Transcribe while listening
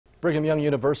Brigham Young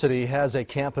University has a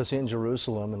campus in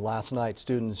Jerusalem, and last night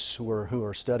students who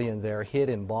are studying there hid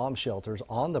in bomb shelters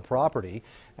on the property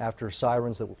after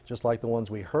sirens that, just like the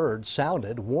ones we heard,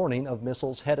 sounded warning of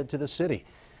missiles headed to the city.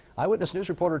 Eyewitness News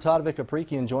reporter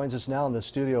Tadevik joins us now in the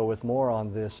studio with more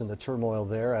on this and the turmoil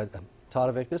there.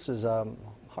 Tadevik, this is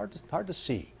hard to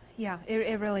see. Yeah,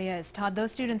 it really is. Todd,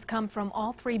 those students come from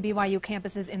all three BYU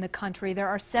campuses in the country. There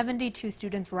are 72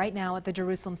 students right now at the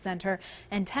Jerusalem Center,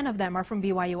 and 10 of them are from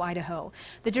Byu-Idaho.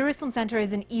 The Jerusalem Center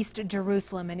is in East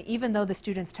Jerusalem, and even though the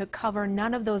students took cover,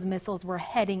 none of those missiles were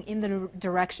heading in the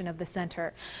direction of the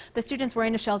center. The students were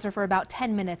in a shelter for about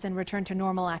 10 minutes and returned to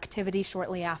normal activity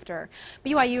shortly after.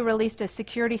 BYU released a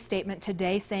security statement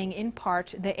today saying, in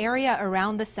part, the area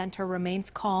around the center remains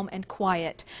calm and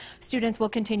quiet. Students will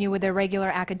continue with their regular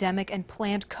academic and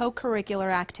planned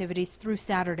co-curricular activities through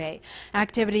Saturday.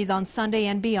 Activities on Sunday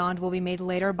and beyond will be made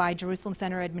later by Jerusalem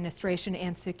Center administration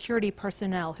and security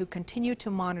personnel who continue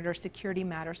to monitor security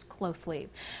matters closely.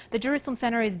 The Jerusalem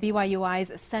Center is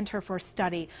BYU's center for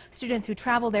study. Students who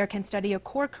travel there can study a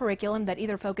core curriculum that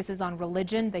either focuses on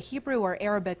religion, the Hebrew or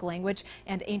Arabic language,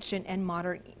 and ancient and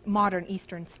modern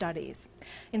Eastern studies.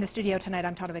 In the studio tonight,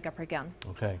 I'm Tadevik.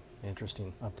 Okay,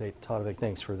 interesting update. Tadevik,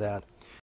 thanks for that.